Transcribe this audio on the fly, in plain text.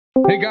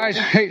Hey guys,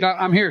 hey,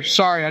 I'm here.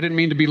 Sorry, I didn't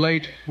mean to be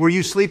late. Were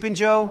you sleeping,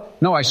 Joe?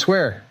 No, I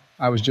swear.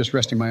 I was just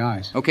resting my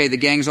eyes. Okay, the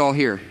gang's all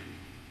here.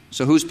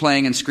 So who's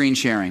playing and screen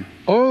sharing?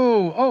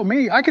 Oh,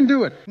 me. I can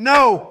do it.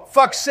 No,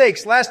 fuck's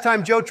sakes. Last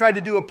time Joe tried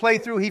to do a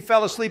playthrough, he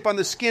fell asleep on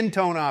the skin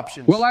tone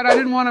options. Well, I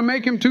didn't want to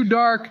make him too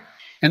dark.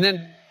 And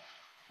then,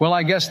 well,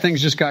 I guess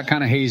things just got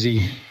kind of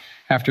hazy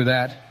after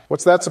that.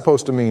 What's that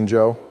supposed to mean,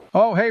 Joe?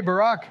 Oh, hey,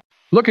 Barack.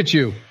 Look at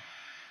you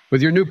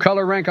with your new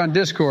color rank on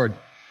Discord.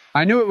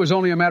 I knew it was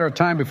only a matter of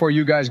time before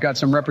you guys got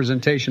some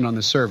representation on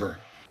the server.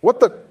 What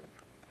the...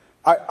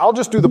 I'll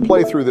just do the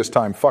playthrough this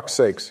time, fuck's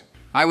sakes.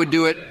 I would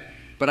do it,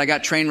 but I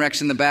got train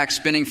wrecks in the back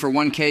spinning for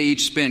 1K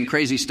each spin.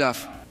 Crazy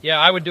stuff. Yeah,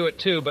 I would do it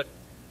too, but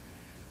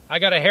I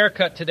got a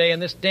haircut today,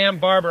 and this damn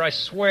barber, I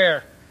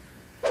swear,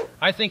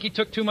 I think he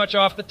took too much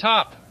off the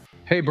top.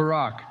 Hey,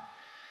 Barack,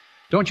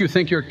 don't you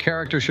think your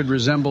character should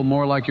resemble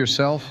more like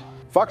yourself?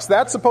 Fuck's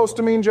that supposed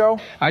to mean, Joe?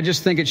 I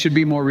just think it should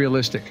be more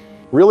realistic.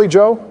 Really,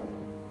 Joe?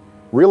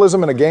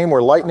 Realism in a game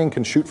where lightning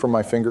can shoot from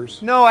my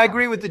fingers? No, I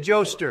agree with the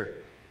Joester.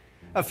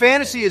 A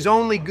fantasy is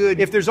only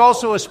good if there's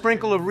also a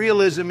sprinkle of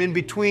realism in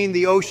between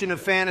the ocean of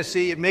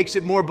fantasy. It makes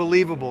it more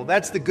believable.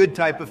 That's the good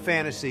type of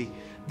fantasy.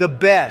 The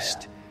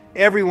best.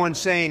 Everyone's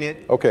saying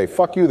it. Okay,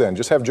 fuck you then.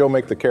 Just have Joe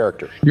make the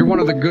character. You're one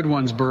of the good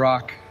ones,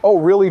 Barack. Oh,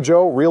 really,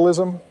 Joe?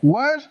 Realism?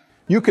 What?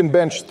 You can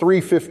bench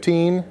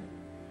 315.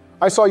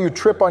 I saw you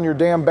trip on your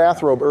damn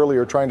bathrobe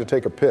earlier trying to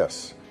take a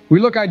piss. We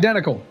look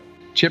identical.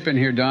 Chip in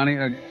here,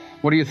 Donnie.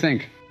 What do you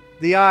think?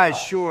 The eyes,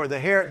 sure. The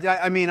hair,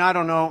 I mean, I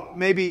don't know.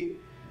 Maybe...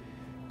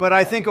 But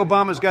I think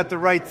Obama's got the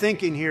right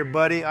thinking here,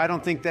 buddy. I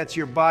don't think that's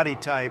your body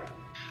type.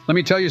 Let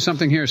me tell you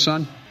something here,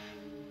 son.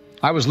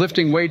 I was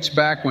lifting weights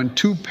back when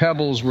 2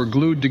 pebbles were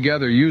glued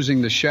together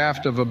using the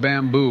shaft of a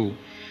bamboo.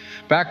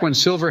 Back when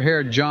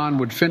silver-haired John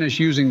would finish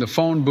using the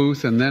phone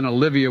booth and then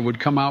Olivia would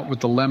come out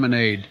with the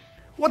lemonade.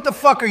 What the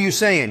fuck are you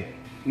saying?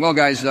 Well,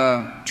 guys,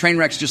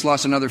 Trainwrecks just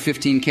lost another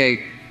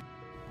 15K.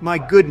 My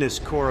goodness,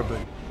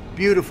 Corbin.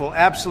 Beautiful,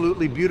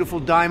 absolutely beautiful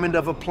diamond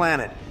of a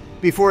planet.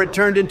 Before it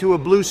turned into a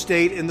blue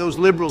state and those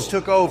liberals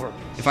took over.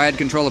 If I had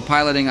control of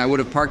piloting, I would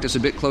have parked us a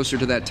bit closer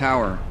to that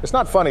tower. It's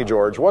not funny,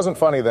 George. Wasn't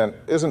funny then.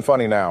 Isn't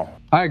funny now.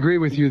 I agree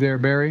with you there,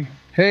 Barry.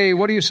 Hey,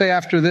 what do you say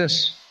after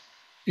this?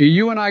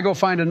 You and I go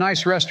find a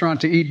nice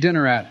restaurant to eat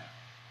dinner at.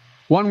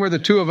 One where the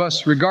two of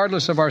us,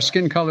 regardless of our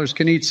skin colors,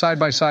 can eat side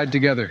by side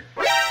together.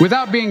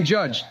 Without being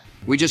judged.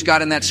 We just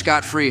got in that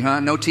scot-free, huh?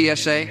 No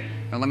TSA?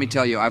 Now, let me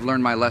tell you, I've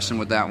learned my lesson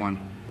with that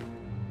one.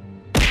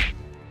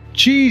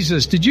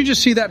 Jesus, did you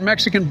just see that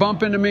Mexican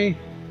bump into me?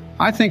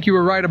 I think you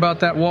were right about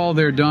that wall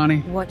there,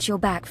 Donnie. Watch your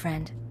back,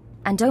 friend.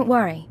 And don't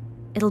worry.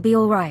 It'll be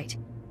all right.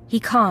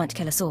 He can't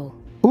kill us all.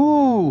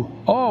 Ooh.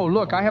 Oh,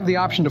 look, I have the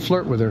option to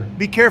flirt with her.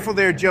 Be careful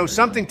there, Joe.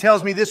 Something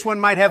tells me this one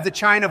might have the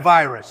China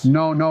virus.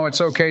 No,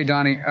 it's okay,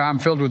 Donnie. I'm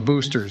filled with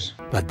boosters.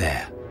 But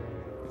there.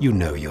 You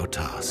know your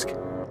task.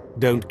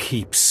 Don't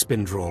keep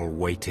Spindrall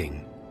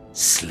waiting.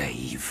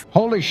 Slave.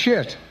 Holy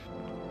shit.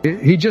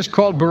 He just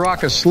called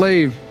Barack a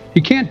slave. He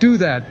can't do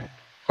that.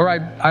 Or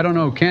I don't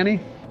know, can he?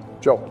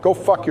 Joe, go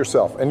fuck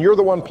yourself. And you're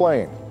the one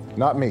playing,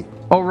 not me.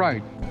 Oh,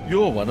 right.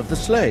 You're one of the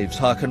slaves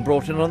Harkin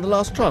brought in on the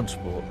last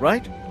transport,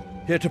 right?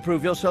 Here to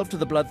prove yourself to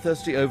the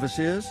bloodthirsty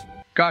overseers?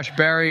 Gosh,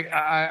 Barry,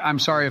 I'm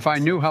sorry. If I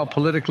knew how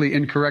politically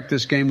incorrect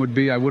this game would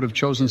be, I would have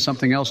chosen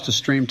something else to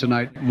stream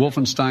tonight.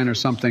 Wolfenstein or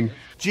something.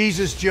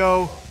 Jesus,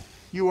 Joe.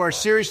 You are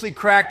seriously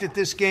cracked at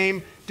this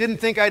game. Didn't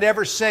think I'd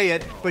ever say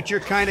it, but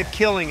you're kind of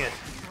killing it.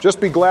 Just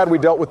be glad we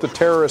dealt with the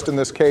terrorist in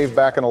this cave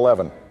back in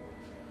 11.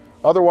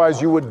 Otherwise,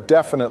 you would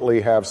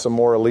definitely have some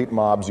more elite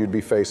mobs you'd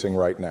be facing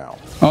right now.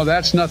 Oh,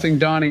 that's nothing,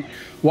 Donnie.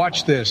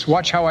 Watch this.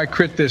 Watch how I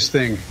crit this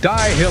thing.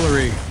 Die,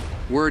 Hillary.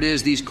 Word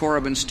is these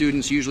Korriban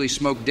students usually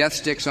smoke death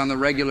sticks on the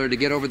regular to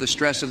get over the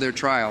stress of their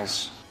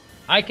trials.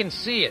 I can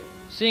see it,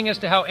 seeing as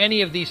to how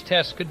any of these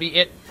tests could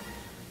be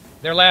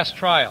their last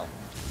trial,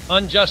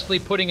 unjustly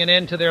putting an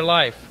end to their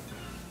life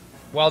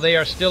while they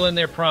are still in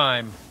their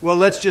prime. Well,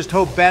 let's just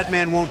hope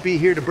Batman won't be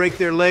here to break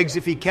their legs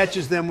if he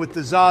catches them with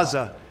the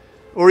Zaza.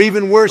 Or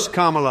even worse,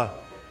 Kamala.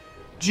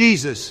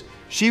 Jesus,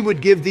 she would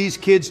give these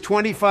kids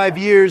 25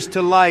 years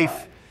to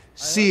life,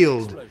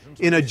 sealed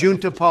in a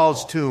Junta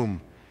Paul's tomb.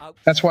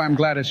 That's why I'm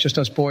glad it's just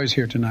us boys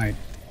here tonight.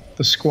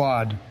 The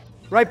squad.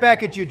 Right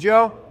back at you,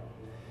 Joe.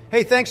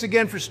 Hey, thanks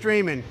again for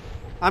streaming.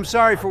 I'm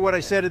sorry for what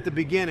I said at the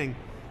beginning.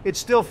 It's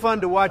still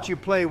fun to watch you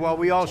play while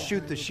we all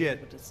shoot the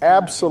shit.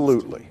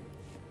 Absolutely.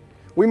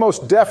 We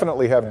most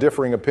definitely have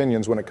differing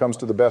opinions when it comes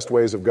to the best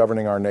ways of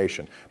governing our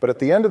nation. But at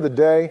the end of the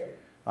day,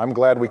 I'm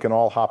glad we can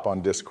all hop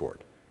on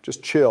Discord.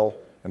 Just chill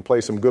and play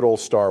some good old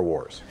Star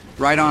Wars.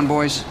 Right on,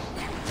 boys.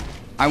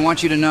 I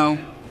want you to know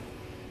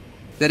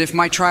that if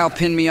my trial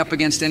pinned me up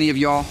against any of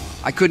y'all,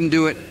 I couldn't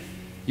do it.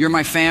 You're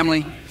my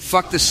family.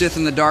 Fuck the Sith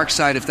and the dark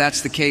side if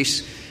that's the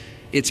case.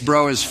 It's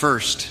bro is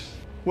first.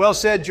 Well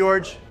said,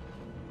 George.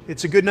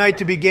 It's a good night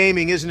to be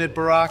gaming, isn't it,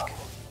 Barack?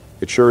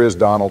 It sure is,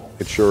 Donald.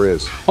 It sure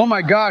is. Oh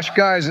my gosh,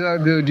 guys,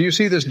 do you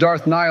see this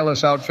Darth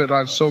Nihilus outfit?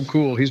 It's so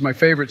cool. He's my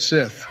favorite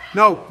Sith.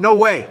 No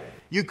way.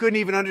 You couldn't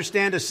even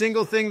understand a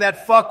single thing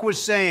that fuck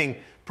was saying.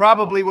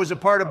 Probably was a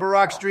part of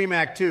Barack's Dream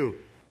Act, too.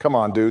 Come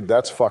on, dude,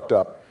 that's fucked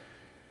up.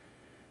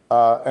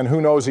 And who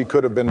knows, he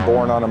could have been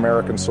born on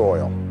American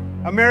soil.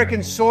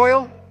 American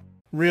soil?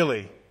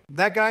 Really?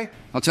 That guy?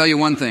 I'll tell you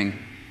one thing.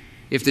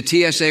 If the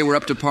TSA were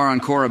up to par on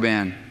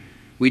Korriban,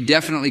 we'd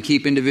definitely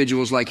keep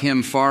individuals like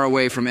him far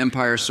away from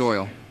Empire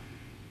soil.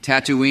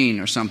 Tatooine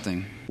or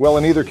something. Well,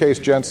 in either case,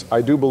 gents,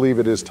 I do believe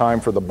it is time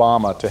for the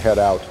Bomber to head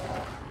out.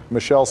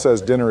 Michelle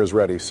says dinner is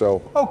ready,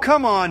 so... Oh,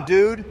 come on,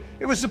 dude.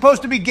 It was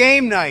supposed to be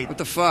game night. What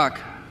the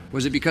fuck?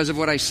 Was it because of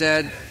what I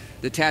said?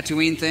 The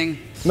Tatooine thing?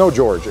 No,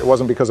 George, it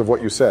wasn't because of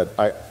what you said.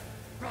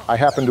 I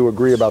happen to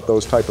agree about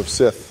those type of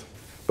Sith.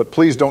 But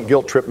please don't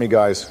guilt trip me,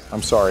 guys.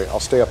 I'm sorry. I'll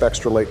stay up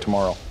extra late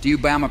tomorrow. Do you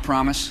bam a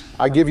promise?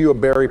 I give you a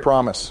berry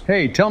promise.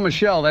 Hey, tell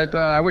Michelle that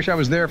I wish I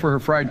was there for her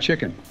fried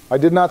chicken. I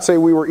did not say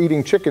we were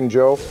eating chicken,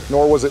 Joe,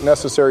 nor was it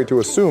necessary to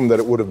assume that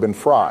it would have been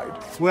fried.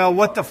 Well,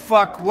 what the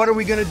fuck? What are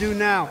we gonna do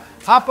now?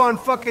 Hop on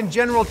fucking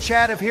general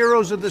chat of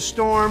Heroes of the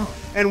Storm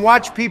and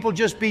watch people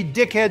just be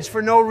dickheads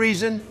for no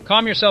reason?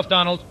 Calm yourself,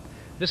 Donald.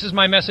 This is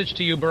my message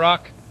to you,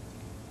 Barack.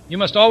 You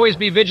must always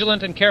be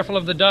vigilant and careful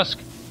of the dusk,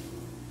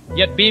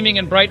 yet beaming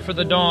and bright for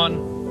the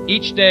dawn.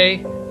 Each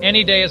day,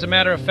 any day as a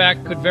matter of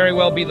fact, could very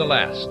well be the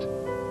last.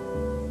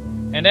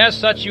 And as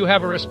such, you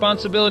have a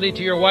responsibility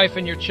to your wife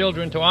and your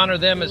children to honor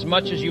them as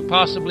much as you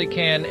possibly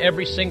can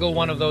every single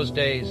one of those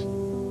days,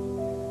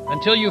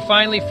 until you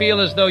finally feel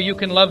as though you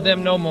can love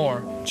them no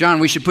more. John,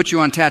 we should put you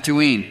on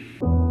Tatooine.